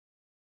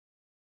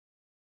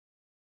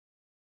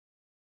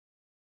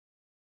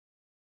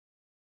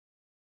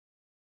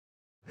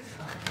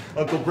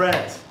Uncle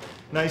Brent,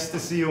 nice to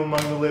see you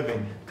among the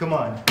living. Come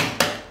on.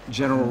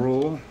 General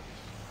rule,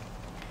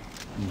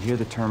 when you hear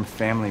the term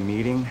family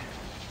meeting,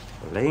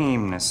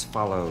 lameness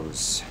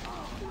follows.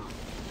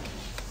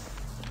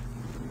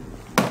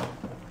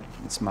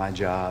 It's my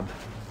job,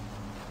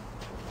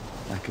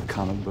 like a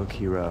comic book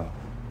hero,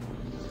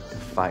 to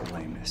fight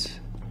lameness.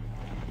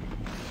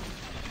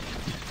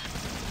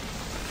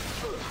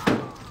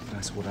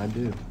 That's what I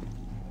do.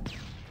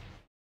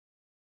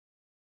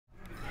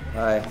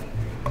 Hi.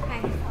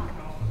 Hi.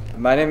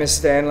 My name is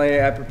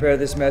Stanley. I prepared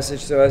this message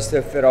so as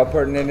to fit all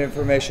pertinent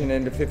information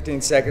into 15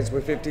 seconds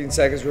with 15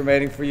 seconds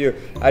remaining for you.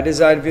 I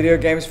design video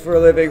games for a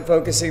living,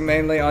 focusing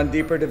mainly on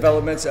deeper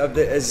developments of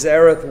the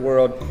Azereth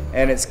world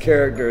and its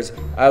characters.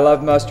 I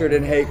love mustard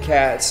and hate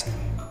cats.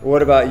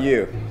 What about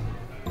you?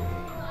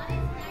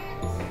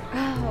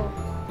 Oh.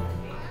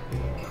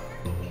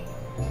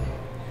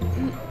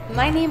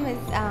 My name is,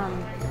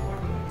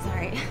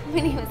 sorry.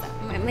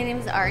 My name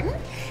is Arden,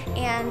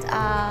 and,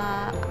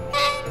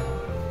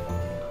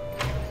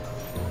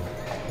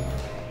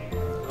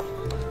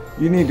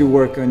 You need to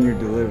work on your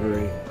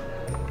delivery.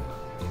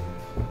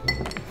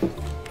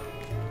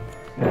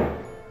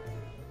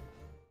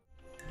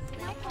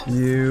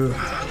 You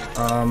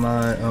are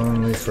my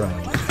only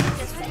friend.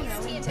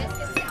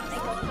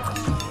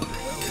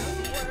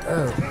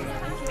 Oh,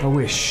 I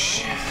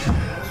wish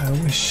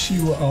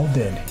you were all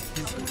dead.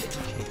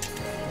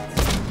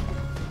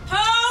 Ho,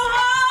 ho,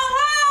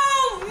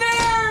 ho!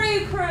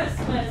 Merry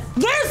Christmas!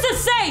 There's the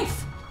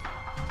safe!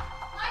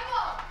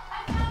 Michael,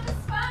 I found the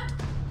spot.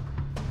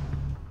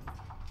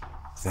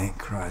 Thank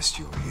Christ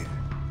you're here.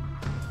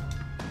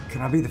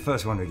 Can I be the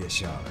first one to get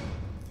shot?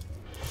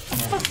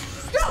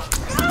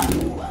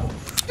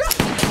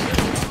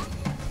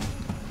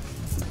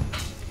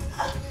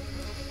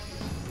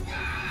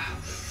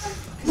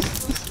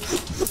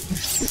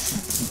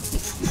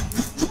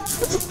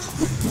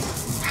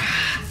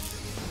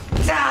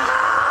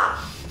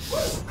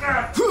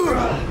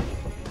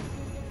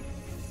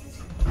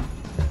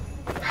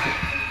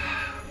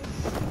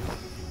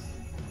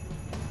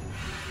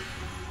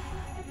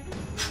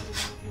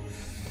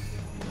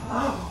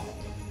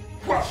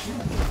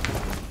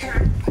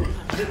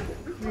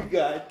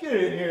 God, get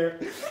in here.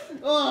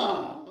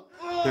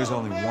 There's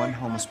only one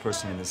homeless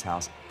person in this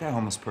house. That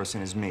homeless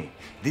person is me.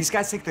 These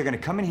guys think they're gonna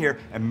come in here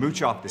and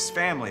mooch off this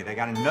family. They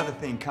got another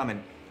thing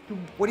coming.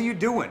 What are you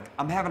doing?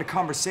 I'm having a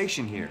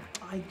conversation here.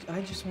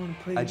 I just want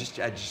to play. I just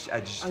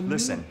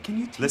listen. Can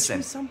you teach listen.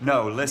 me something?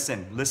 No,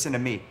 listen to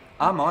me.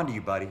 I'm onto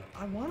you, buddy.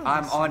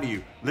 I'm onto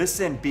you.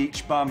 Listen,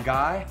 beach bum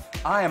guy.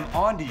 I am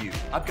onto you.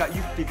 I've got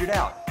you figured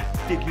out.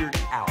 Figured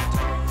out.